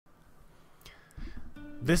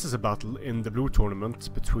This is a battle in the blue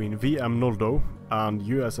tournament between VM Noldo and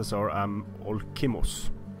USSR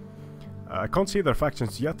Olkimos. I can't see their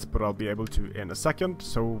factions yet, but I'll be able to in a second.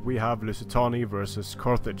 So we have Lusitani versus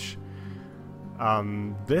Carthage.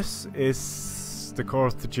 This is the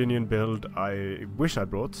Carthaginian build I wish I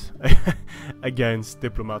brought against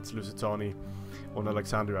Diplomats Lusitani on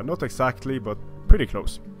Alexandria. Not exactly, but pretty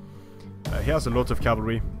close. He has a lot of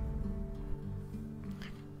cavalry.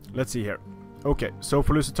 Let's see here. Okay, so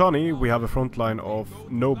for Lusitani we have a front line of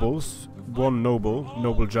nobles, one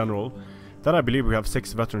noble general. Then I believe we have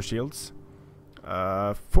 6 veteran shields,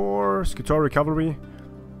 4 Scutari cavalry,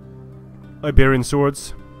 Iberian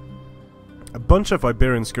swords, a bunch of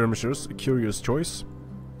Iberian skirmishers, a curious choice,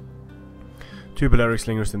 2 Balearic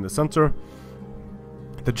slingers in the center.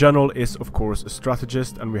 The general is of course a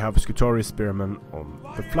strategist, and we have Scutari spearmen on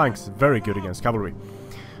the flanks, very good against cavalry.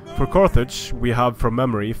 For Carthage, we have from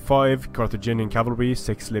memory 5 Carthaginian cavalry,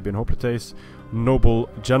 6 Libyan hoplites, noble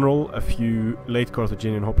general, a few late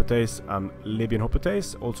Carthaginian hoplites and Libyan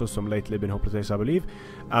hoplites, also some late Libyan hoplites I believe,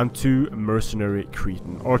 and 2 mercenary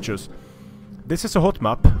Cretan archers. This is a hot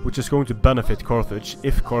map, which is going to benefit Carthage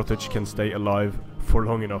if Carthage can stay alive for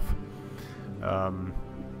long enough.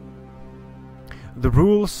 The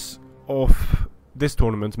rules of this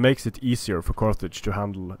tournament makes it easier for Carthage to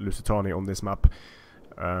handle Lusitani on this map.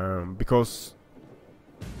 Because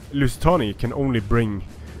Lusitani can only bring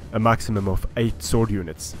a maximum of 8 sword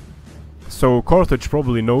units. So Carthage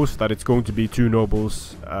probably knows that it's going to be 2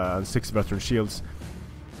 nobles and 6 veteran shields.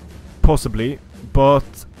 Possibly, but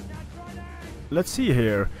let's see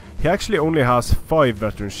here. He actually only has 5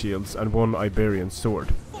 veteran shields and 1 Iberian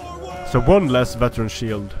sword. So 1 less veteran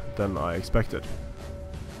shield than I expected.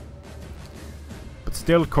 But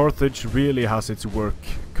still, Carthage really has its work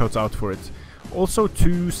cut out for it. Also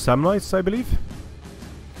 2 Samnites, I believe.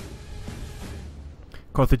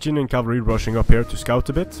 Carthaginian cavalry rushing up here to scout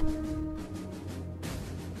a bit.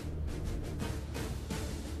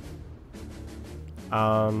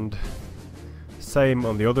 And same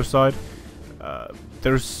on the other side.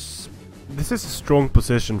 This is a strong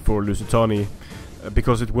position for Lusitani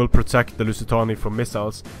because it will protect the Lusitani from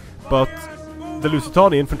missiles, but the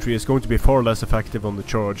Lusitani infantry is going to be far less effective on the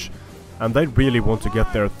charge. And they really want to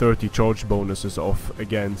get their 30 charge bonuses off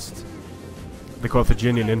against the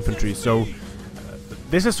Carthaginian infantry. So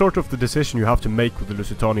this is sort of the decision you have to make with the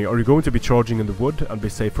Lusitani. Are you going to be charging in the wood and be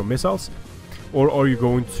safe from missiles? Or are you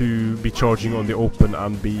going to be charging on the open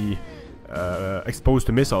and be exposed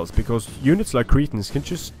to missiles? Because units like Cretans can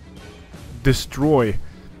just destroy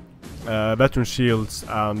veteran shields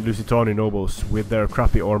and Lusitani nobles with their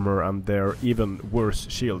crappy armor and their even worse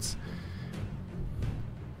shields.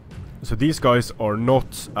 So these guys are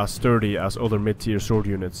not as sturdy as other mid-tier sword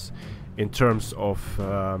units in terms of...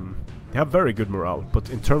 they have very good morale, but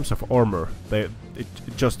in terms of armor, it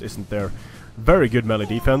just isn't there. Very good melee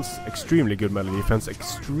defense, extremely good melee defense,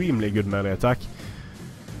 extremely good melee attack.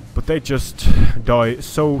 But they just die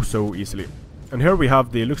so easily. And here we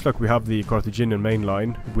have the... looks like we have the Carthaginian main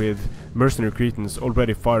line with mercenary Cretans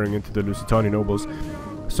already firing into the Lusitani nobles.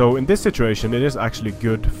 So in this situation it is actually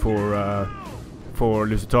good for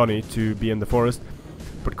Lusitani to be in the forest,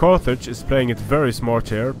 but Carthage is playing it very smart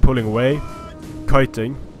here, pulling away,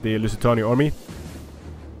 kiting the Lusitani army.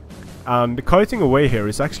 And the kiting away here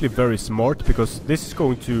is actually very smart because this is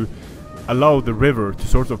going to allow the river to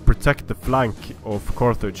sort of protect the flank of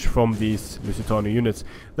Carthage from these Lusitani units.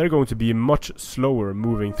 They're going to be much slower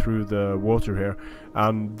moving through the water here,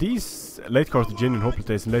 and these late Carthaginian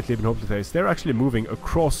hoplites and late Libyan hoplites, they're actually moving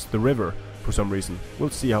across the river for some reason.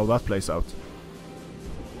 We'll see how that plays out.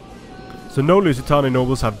 So no Lusitani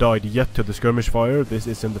nobles have died yet to the skirmish fire. This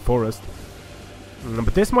is in the forest.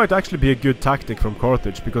 But this might actually be a good tactic from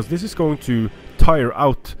Carthage, because this is going to tire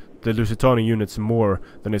out the Lusitani units more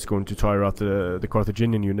than it's going to tire out the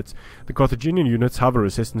Carthaginian units. The Carthaginian units have a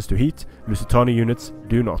resistance to heat, Lusitani units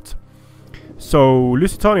do not. So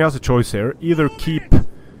Lusitani has a choice here. Either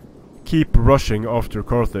keep rushing after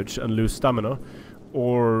Carthage and lose stamina,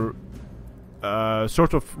 or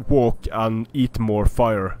sort of walk and eat more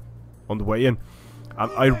fire on the way in.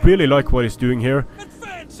 And I really like what he's doing here.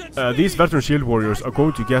 These veteran shield warriors are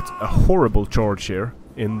going to get a horrible charge here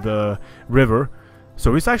in the river.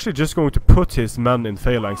 So he's actually just going to put his men in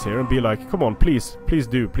phalanx here and be like, come on, please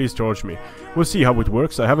charge me. We'll see how it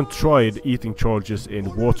works. I haven't tried eating charges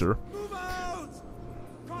in water.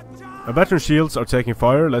 Veteran shields are taking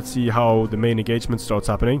fire. Let's see how the main engagement starts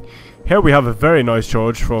happening. Here we have a very nice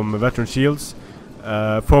charge from veteran shields.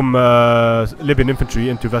 From Libyan infantry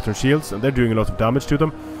into veteran shields, and they're doing a lot of damage to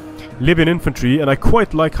them. Libyan infantry, and I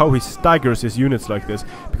quite like how he staggers his units like this,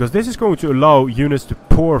 because this is going to allow units to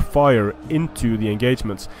pour fire into the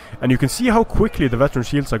engagements. And you can see how quickly the veteran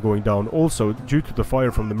shields are going down, also due to the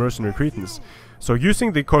fire from the mercenary Cretans. So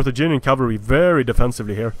using the Carthaginian cavalry very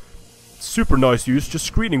defensively here. Super nice use, just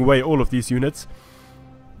screening away all of these units.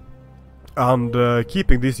 And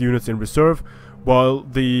keeping these units in reserve, while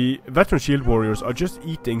the veteran shield warriors are just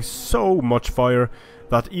eating so much fire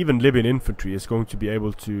that even Libyan infantry is going to be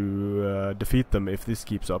able to defeat them if this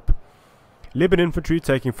keeps up. Libyan infantry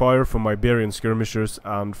taking fire from Iberian skirmishers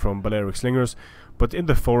and from Balearic slingers, but in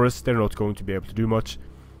the forest they're not going to be able to do much.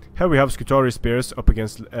 Here we have Scutari spears up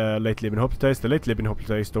against late Libyan hoplites. The late Libyan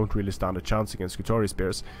hoplites don't really stand a chance against Scutari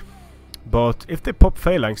spears, but if they pop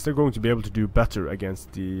phalanx, they're going to be able to do better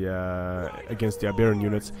against the Iberian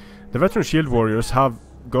units. The veteran shield warriors have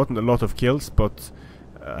gotten a lot of kills, but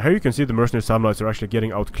here you can see the mercenary Samnites are actually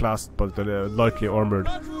getting outclassed by the lightly armored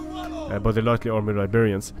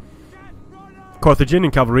Iberians.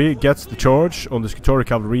 Carthaginian cavalry gets the charge on the Scutari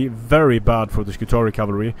cavalry. Very bad for the Scutari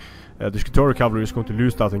cavalry. The Scutari cavalry is going to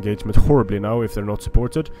lose that engagement horribly now if they're not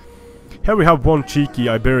supported. Here we have one cheeky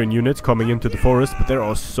Iberian unit coming into the forest, but there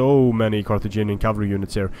are so many Carthaginian cavalry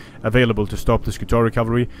units here available to stop the Scutari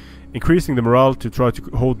cavalry, increasing the morale to try to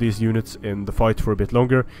hold these units in the fight for a bit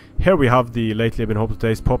longer. Here we have the late Libyan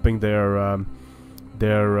hoplites popping their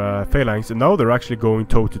phalanx, and now they're actually going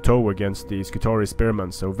toe-to-toe against the Scutari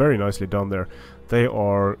spearmen, so very nicely done there. They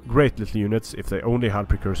are great little units if they only had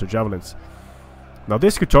precursor javelins. Now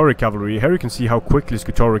this Scutari cavalry, here you can see how quickly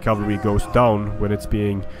Scutari cavalry goes down when it's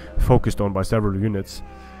being focused on by several units.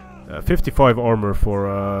 55 armor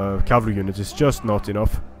for cavalry units is just not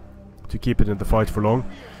enough to keep it in the fight for long.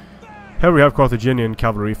 Here we have Carthaginian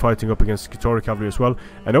cavalry fighting up against Scutari cavalry as well,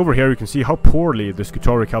 and over here you can see how poorly the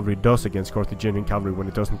Scutari cavalry does against Carthaginian cavalry when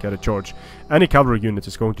it doesn't get a charge. Any cavalry unit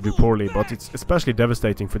is going to do poorly, but it's especially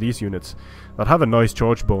devastating for these units that have a nice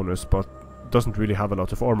charge bonus but doesn't really have a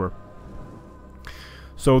lot of armor.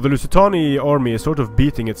 So the Lusitani army is sort of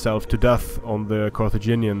beating itself to death on the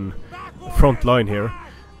Carthaginian front line here.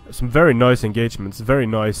 Some very nice engagements, very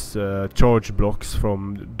nice charge blocks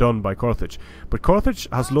done by Carthage. But Carthage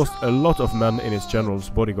has lost a lot of men in his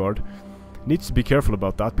general's bodyguard. Needs to be careful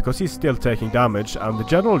about that, because he's still taking damage, and the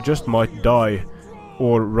general just might die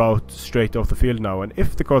or rout straight off the field now. And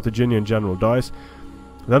if the Carthaginian general dies,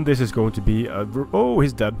 then this is going to be a... Oh,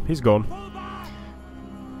 he's dead. He's gone.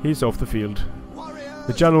 He's off the field.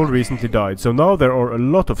 The general recently died, so now there are a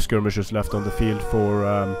lot of skirmishers left on the field for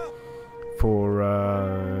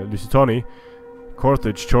Lusitani.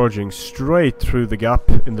 Carthage charging straight through the gap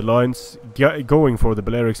in the lines, going for the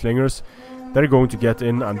Balearic slingers. They're going to get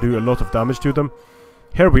in and do a lot of damage to them.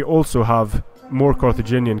 Here we also have more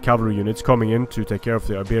Carthaginian cavalry units coming in to take care of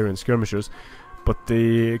the Iberian skirmishers, but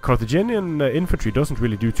the Carthaginian infantry doesn't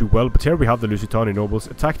really do too well. But here we have the Lusitani nobles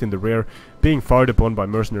attacked in the rear, being fired upon by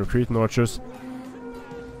mercenary Cretan archers.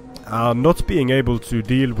 Not being able to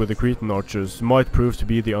deal with the Cretan archers might prove to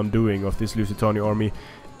be the undoing of this Lusitani army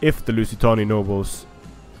if the Lusitani nobles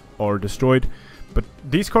are destroyed. But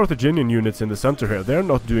these Carthaginian units in the center here, they're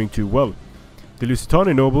not doing too well. The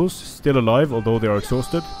Lusitani nobles still alive, although they are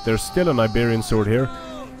exhausted. There's still an Iberian sword here.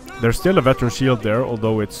 There's still a veteran shield there,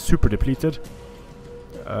 although it's super depleted.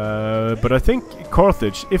 But I think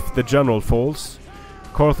Carthage, if the general falls,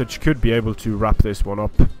 Carthage could be able to wrap this one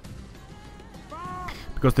up.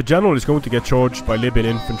 Because the general is going to get charged by Libyan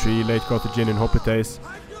infantry, late Carthaginian hoplites.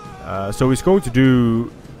 So he's going to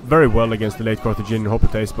do very well against the late Carthaginian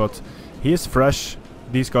hoplites, but he is fresh.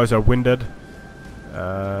 These guys are winded.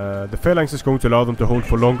 The phalanx is going to allow them to hold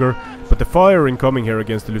for longer, but the fire incoming here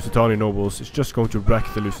against the Lusitani nobles is just going to wreck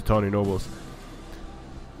the Lusitani nobles.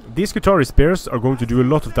 These Scutari spears are going to do a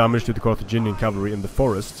lot of damage to the Carthaginian cavalry in the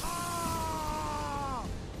forest.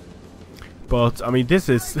 But I mean, this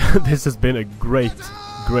has been a great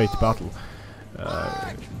battle.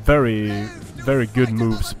 Very good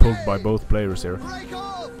moves pulled by both players here.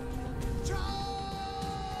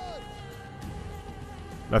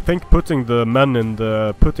 I think putting the men in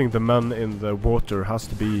the water has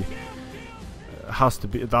to be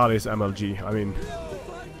that is MLG. I mean,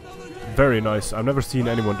 very nice. I've never seen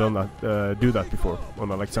anyone do that before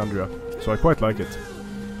on Alexandria, so I quite like it.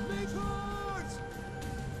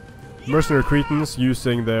 Mercenary Cretans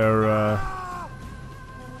using their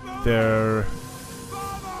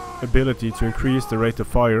ability to increase the rate of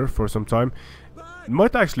fire for some time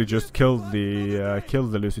might actually just kill the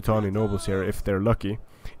Lusitani nobles here if they're lucky.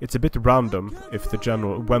 It's a bit random if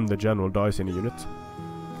when the general dies in a unit,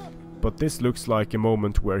 but this looks like a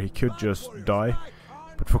moment where he could just die.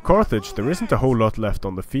 But for Carthage, there isn't a whole lot left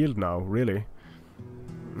on the field now, really.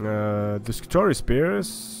 The Scutari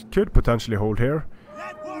Spears could potentially hold here.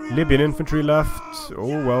 Libyan infantry left.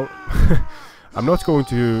 Oh well. I'm not going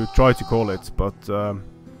to try to call it, but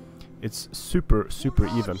it's super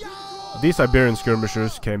even. These Iberian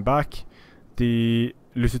skirmishers came back. The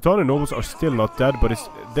Lusitani nobles are still not dead, but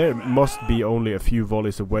there must be only a few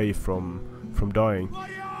volleys away from dying.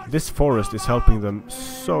 This forest is helping them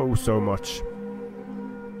so much.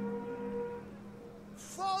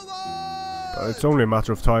 But it's only a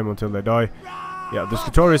matter of time until they die. Yeah, the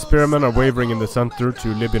Scutari spearmen are wavering in the center to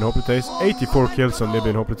Libyan hoplites. 84 kills on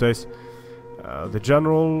Libyan hoplites.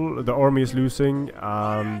 The army is losing,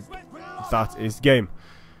 and that is game.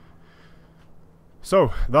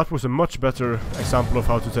 So, that was a much better example of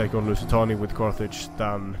how to take on Lusitani with Carthage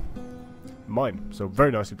than mine. So,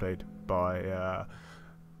 very nicely played by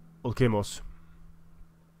Olkimos.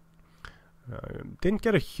 Didn't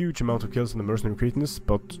get a huge amount of kills in the Mercenary Cretans,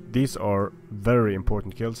 but these are very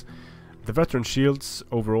important kills. The veteran shields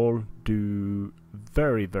overall do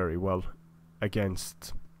very well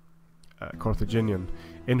against Carthaginian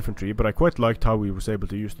infantry, but I quite liked how he was able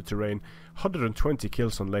to use the terrain. 120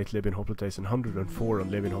 kills on late Libyan hoplites and 104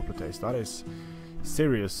 on Libyan hoplites. That is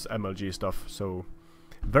serious MLG stuff, so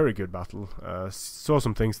very good battle. Saw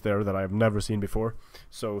some things there that I have never seen before,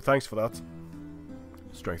 so thanks for that.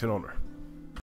 Strength and honor.